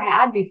ever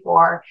had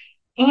before.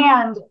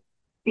 And,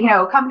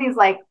 companies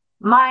like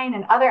mine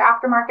and other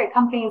aftermarket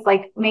companies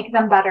like make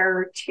them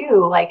better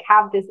too, like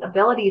have this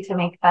ability to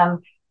make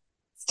them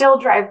still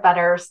drive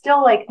better,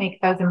 still like make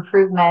those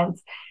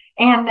improvements.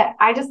 And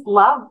I just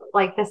love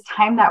like this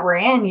time that we're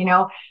in.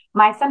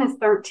 My son is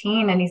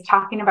 13 and he's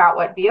talking about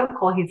what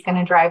vehicle he's going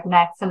to drive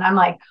next. And I'm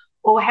like,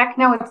 oh, heck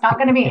no, it's not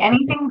going to be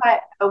anything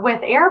but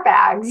with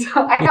airbags.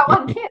 I got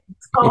one kid.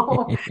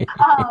 So,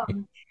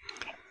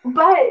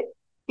 but,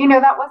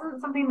 that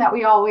wasn't something that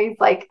we always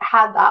like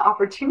had that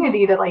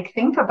opportunity to like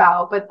think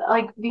about. But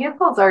like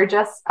vehicles are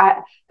just,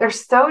 they're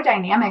so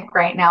dynamic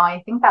right now.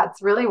 I think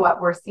that's really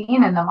what we're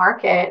seeing in the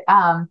market.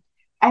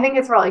 I think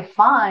it's really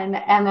fun.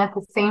 And at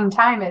the same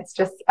time, it's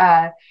just,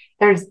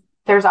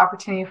 there's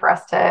opportunity for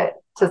us to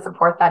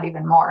support that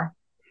even more.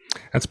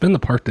 That's been the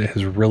part that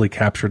has really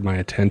captured my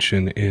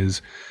attention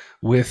is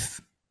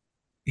with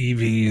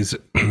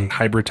EVs,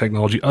 hybrid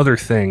technology, other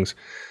things.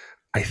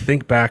 I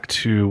think back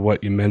to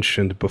what you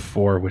mentioned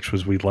before, which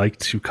was we like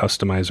to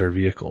customize our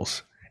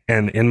vehicles.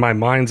 And in my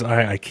mind's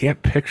eye, I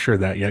can't picture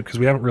that yet because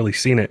we haven't really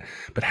seen it.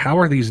 But how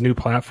are these new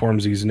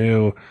platforms, these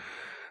new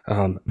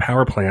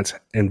power plants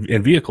and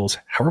vehicles,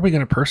 how are we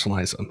going to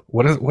personalize them?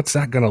 What's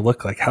that going to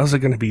look like? How's it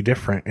going to be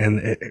different? And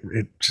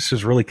it just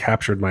has really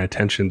captured my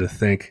attention to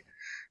think,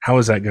 how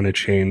is that going to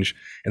change?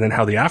 And then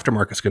how the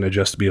aftermarket is going to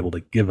just be able to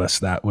give us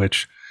that,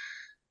 which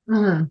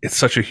it's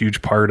such a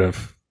huge part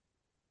of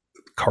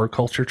car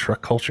culture,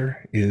 truck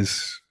culture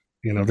is,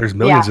 there's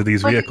millions of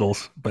these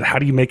vehicles, but how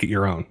do you make it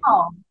your own?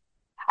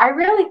 I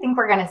really think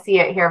we're going to see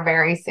it here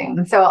very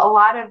soon. So a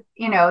lot of,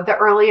 the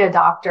early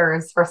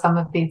adopters for some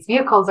of these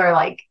vehicles are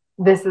like,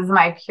 this is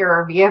my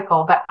pure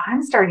vehicle, but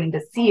I'm starting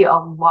to see a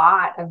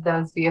lot of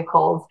those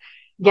vehicles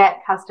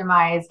get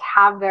customized,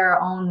 have their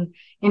own,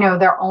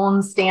 their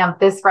own stamp.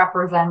 This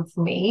represents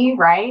me,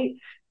 right?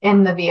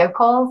 In the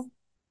vehicles.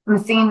 I'm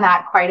seeing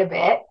that quite a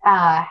bit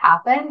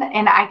happen.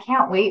 And I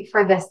can't wait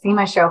for the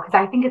SEMA show because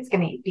I think it's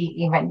going to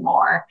be even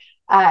more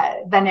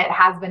than it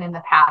has been in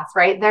the past,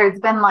 right? There's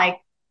been like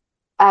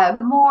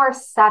more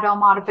subtle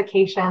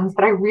modifications,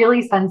 but I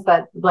really sense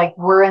that like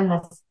we're in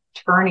this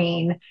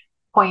turning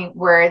point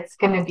where it's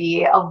going to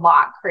be a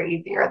lot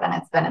crazier than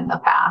it's been in the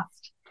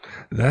past.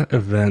 That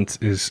event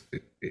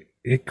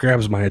it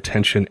grabs my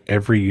attention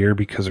every year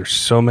because there's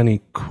so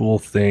many cool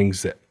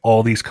things that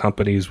all these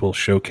companies will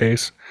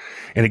showcase.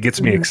 And it gets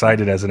me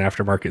excited as an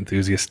aftermarket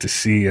enthusiast to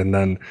see. And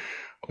then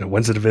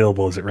when's it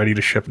available? Is it ready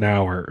to ship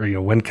now? Or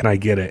when can I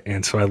get it?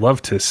 And so I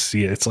love to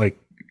see it. It's like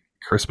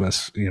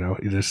Christmas,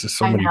 there's just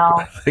so many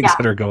things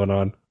that are going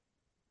on.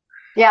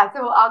 Yeah.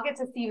 So I'll get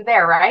to see you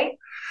there, right?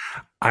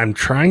 I'm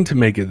trying to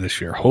make it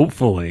this year.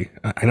 Hopefully.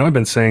 I know I've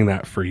been saying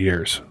that for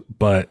years,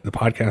 but the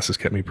podcast has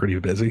kept me pretty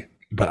busy.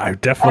 But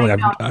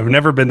I've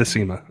never been to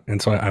SEMA,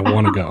 and so I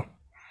want to go.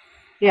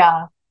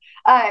 Yeah.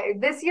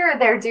 This year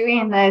they're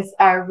doing this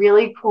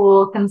really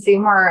cool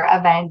consumer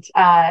event,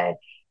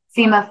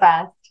 SEMA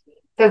Fest.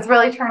 So it's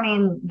really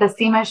turning the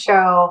SEMA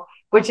show,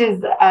 which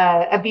is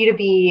a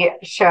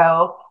B2B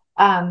show.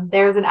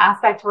 There's an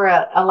aspect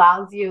where it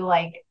allows you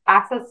like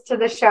access to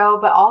the show,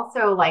 but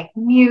also like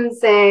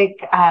music,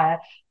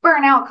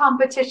 burnout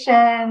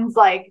competitions,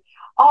 like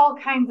all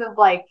kinds of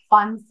like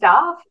fun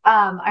stuff.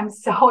 I'm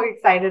so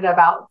excited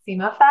about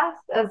SEMA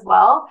Fest as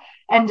well.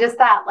 And just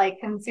that like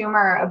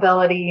consumer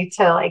ability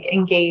to like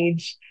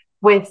engage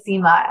with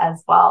SEMA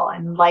as well.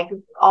 And like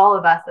all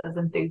of us as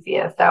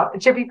enthusiasts. So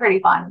it should be pretty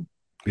fun.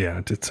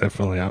 Yeah, it's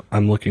definitely,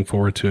 I'm looking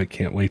forward to it.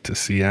 Can't wait to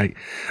see. I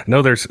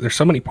know there's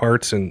so many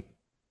parts and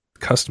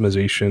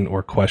customization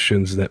or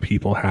questions that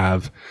people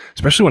have,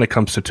 especially when it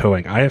comes to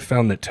towing. I have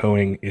found that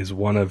towing is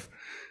one of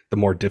the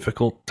more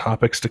difficult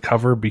topics to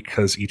cover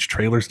because each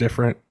trailer is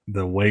different,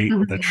 the weight,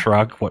 the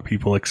truck, what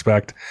people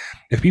expect.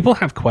 If people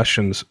have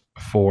questions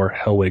for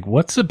Hellwig,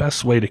 what's the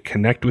best way to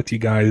connect with you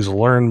guys,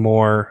 learn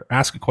more,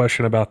 ask a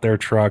question about their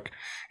truck,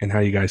 and how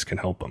you guys can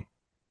help them?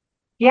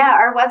 Yeah,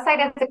 our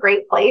website is a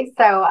great place.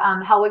 So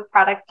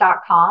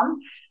hellwigproduct.com.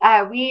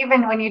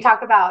 When you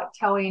talk about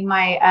towing,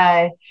 my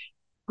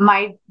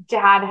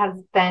dad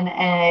has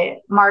been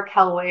Mark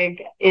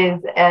Hellwig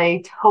is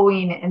a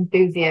towing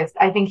enthusiast.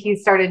 I think he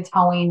started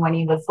towing when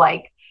he was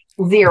like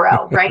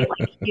 0, right?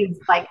 Like he's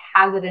like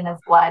has it in his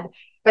blood.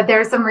 But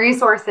there's some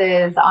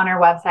resources on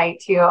our website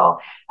too,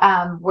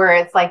 where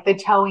it's like the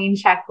towing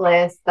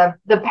checklist,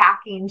 the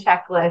packing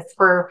checklist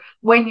for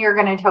when you're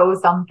going to tow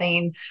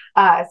something.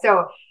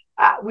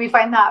 We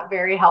find that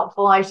very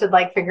helpful. I should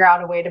figure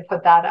out a way to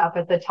put that up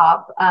at the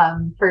top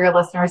for your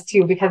listeners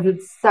too, because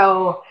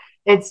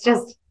it's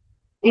just,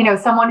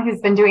 someone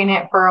who's been doing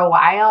it for a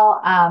while,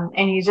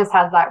 and he just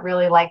has that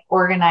really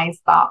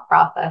organized thought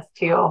process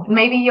too.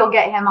 Maybe you'll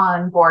get him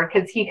on board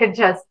because he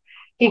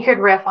could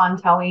riff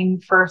on towing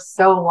for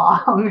so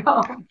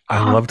long.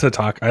 I love to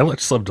talk. I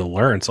just love to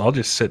learn. So I'll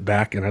just sit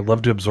back and I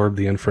love to absorb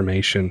the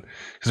information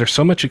because there's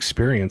so much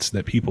experience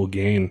that people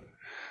gain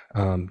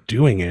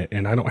doing it.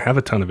 And I don't have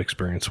a ton of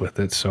experience with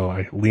it. So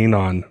I lean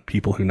on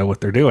people who know what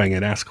they're doing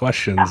and ask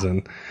questions.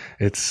 And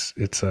it's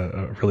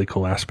a really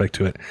cool aspect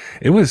to it.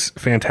 It was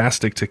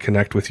fantastic to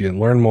connect with you and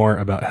learn more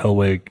about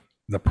Hellwig,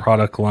 the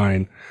product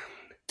line,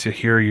 to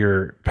hear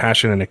your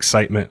passion and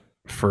excitement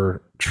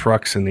for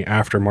trucks in the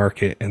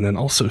aftermarket, and then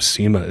also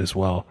SEMA as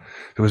well.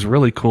 It was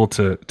really cool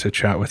to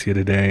chat with you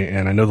today.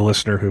 And I know the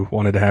listener who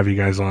wanted to have you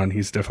guys on,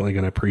 he's definitely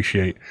going to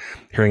appreciate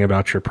hearing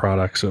about your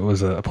products. So it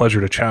was a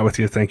pleasure to chat with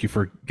you. Thank you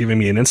for giving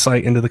me an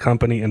insight into the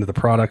company, into the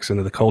products,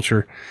 into the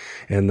culture,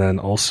 and then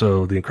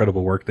also the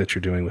incredible work that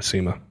you're doing with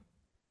SEMA.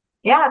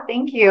 Yeah,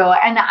 thank you.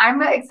 And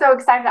I'm so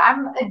excited. I've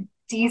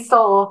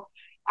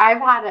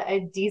had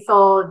a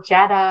diesel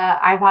Jetta.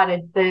 I've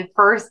had the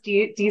first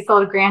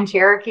diesel Grand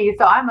Cherokee.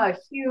 So I'm a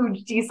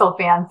huge diesel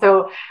fan.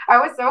 So I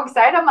was so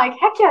excited. I'm like,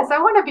 heck yes, I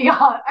want to be on.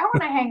 I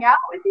want to hang out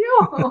with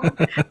you.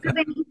 So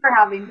thank you for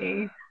having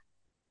me.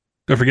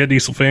 Don't forget,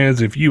 diesel fans,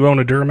 if you own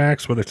a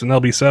Duramax, whether it's an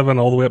LB7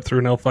 all the way up through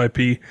an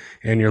L5P,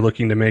 and you're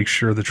looking to make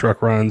sure the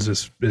truck runs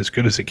as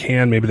good as it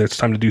can, maybe there's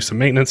time to do some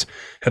maintenance,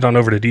 head on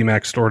over to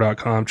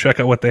dmaxstore.com. Check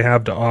out what they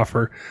have to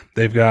offer.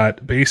 They've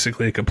got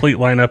basically a complete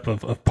lineup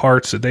of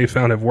parts that they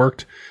found have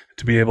worked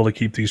to be able to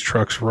keep these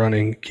trucks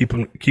running,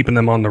 keeping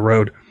them on the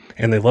road.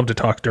 And they love to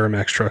talk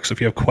Duramax trucks. So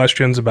if you have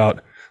questions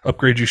about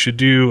upgrades you should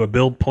do, a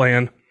build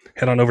plan,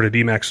 head on over to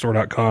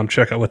dmaxstore.com.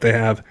 Check out what they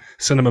have.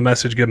 Send them a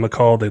message, give them a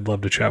call. They'd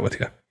love to chat with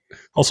you.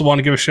 Also want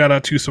to give a shout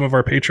out to some of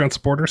our Patreon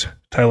supporters,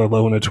 Tyler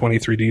Lowen at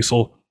 23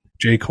 Diesel,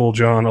 J. Cole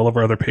John, all of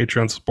our other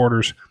Patreon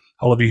supporters,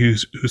 all of you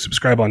who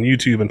subscribe on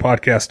YouTube and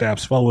podcast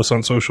apps, follow us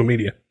on social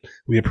media.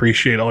 We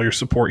appreciate all your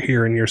support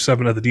here in year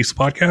 7 of the Diesel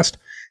Podcast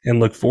and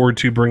look forward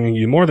to bringing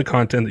you more of the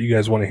content that you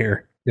guys want to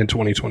hear in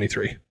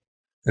 2023.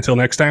 Until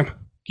next time,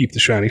 keep the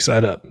shiny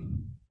side up.